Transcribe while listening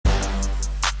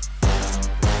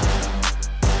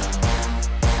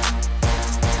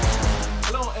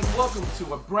welcome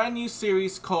to a brand new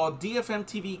series called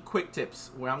DFMTV Quick Tips,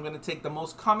 where I'm going to take the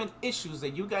most common issues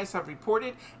that you guys have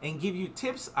reported and give you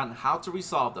tips on how to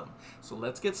resolve them. So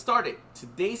let's get started.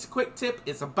 Today's quick tip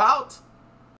is about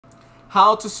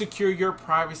how to secure your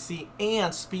privacy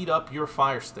and speed up your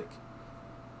Firestick.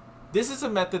 This is a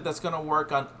method that's going to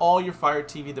work on all your Fire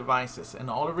TV devices, and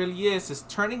all it really is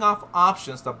turning off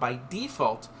options that by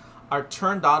default are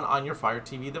turned on your Fire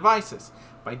TV devices.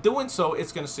 By doing so,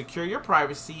 it's going to secure your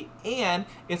privacy and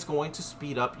it's going to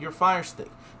speed up your Firestick.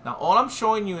 Now, all I'm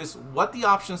showing you is what the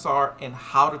options are and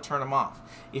how to turn them off.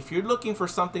 If you're looking for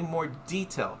something more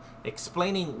detailed,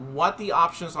 explaining what the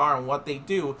options are and what they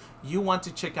do, you want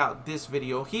to check out this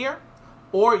video here,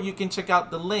 or you can check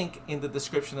out the link in the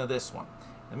description of this one.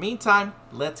 In the meantime,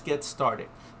 let's get started.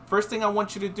 First thing I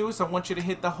want you to do is I want you to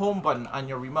hit the home button on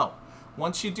your remote.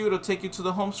 Once you do, it'll take you to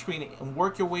the home screen and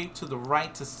work your way to the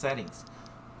right to settings.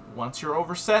 Once you're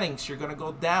over settings, you're going to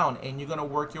go down and you're going to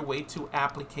work your way to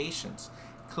applications.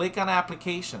 Click on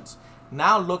applications.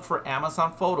 Now look for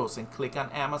Amazon Photos and click on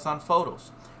Amazon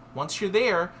Photos. Once you're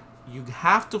there, you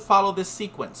have to follow this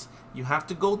sequence. You have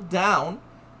to go down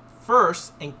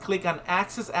first and click on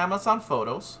Access Amazon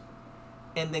Photos,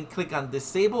 and then click on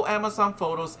Disable Amazon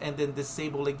Photos, and then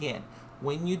Disable again.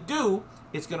 When you do,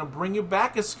 it's going to bring you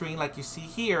back a screen like you see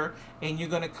here, and you're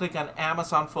going to click on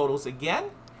Amazon Photos again.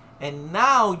 And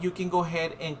now you can go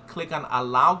ahead and click on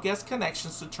Allow Guest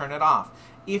Connections to turn it off.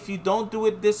 If you don't do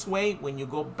it this way, when you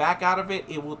go back out of it,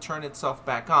 it will turn itself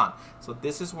back on. So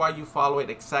this is why you follow it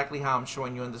exactly how I'm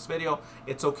showing you in this video.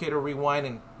 It's okay to rewind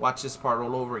and watch this part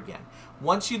all over again.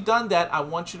 Once you've done that, I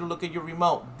want you to look at your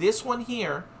remote. This one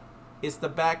here is the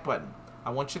back button. I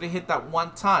want you to hit that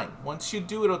one time. Once you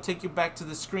do, it'll take you back to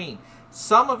the screen.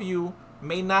 Some of you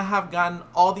may not have gotten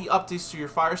all the updates to your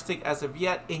Firestick as of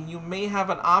yet, and you may have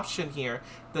an option here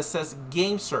that says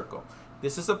Game Circle.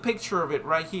 This is a picture of it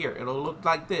right here. It'll look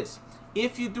like this.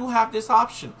 If you do have this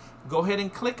option, go ahead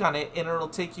and click on it and it'll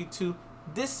take you to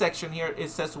this section here.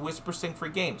 It says Whisper Sync for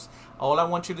Games. All I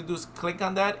want you to do is click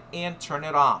on that and turn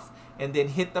it off, and then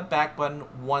hit the back button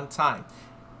one time.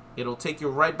 It'll take you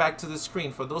right back to the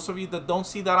screen. For those of you that don't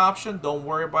see that option, don't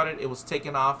worry about it. It was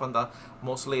taken off on the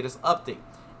most latest update.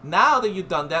 Now that you've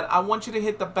done that, I want you to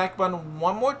hit the back button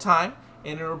one more time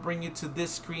and it'll bring you to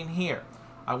this screen here.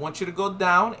 I want you to go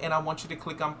down and I want you to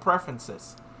click on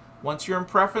Preferences. Once you're in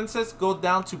Preferences, go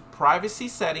down to Privacy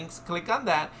Settings, click on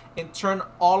that and turn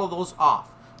all of those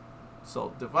off.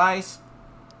 So device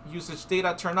usage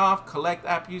data, turn off. Collect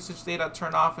app usage data,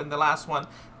 turn off. And the last one,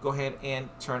 go ahead and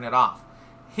turn it off.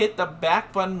 Hit the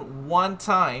back button one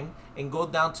time and go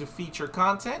down to Feature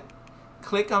Content.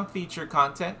 Click on Feature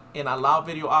Content and allow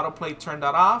video autoplay, turn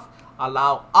that off.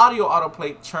 Allow audio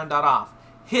autoplay, turn that off.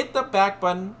 Hit the back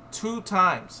button 2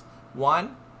 times.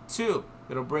 1, 2.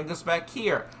 It'll bring us back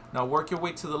here. Now work your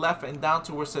way to the left and down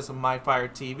to where it says My Fire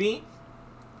TV.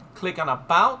 Click on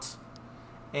About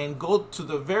and go to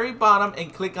the very bottom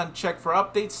and click on Check for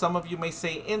Updates. Some of you may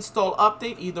say Install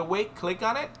Update. Either way, click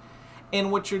on it. And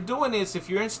what you're doing is, if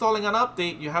you're installing an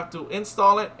update, you have to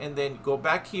install it and then go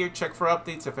back here, check for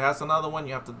updates. If it has another one,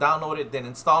 you have to download it, then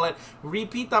install it.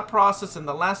 Repeat that process, and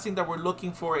the last thing that we're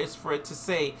looking for is for it to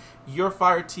say your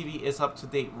Fire TV is up to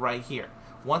date right here.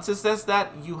 Once it says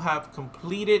that, you have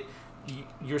completed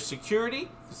your security.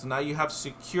 So now you have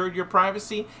secured your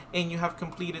privacy and you have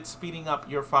completed speeding up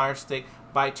your Firestick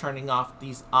by turning off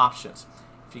these options.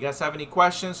 If you guys have any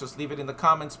questions, just leave it in the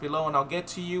comments below and I'll get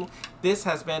to you. This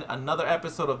has been another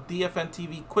episode of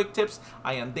DFMTV Quick Tips.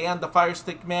 I am Dan, the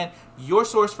Firestick Man, your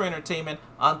source for entertainment.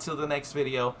 Until the next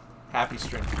video, happy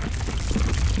streaming.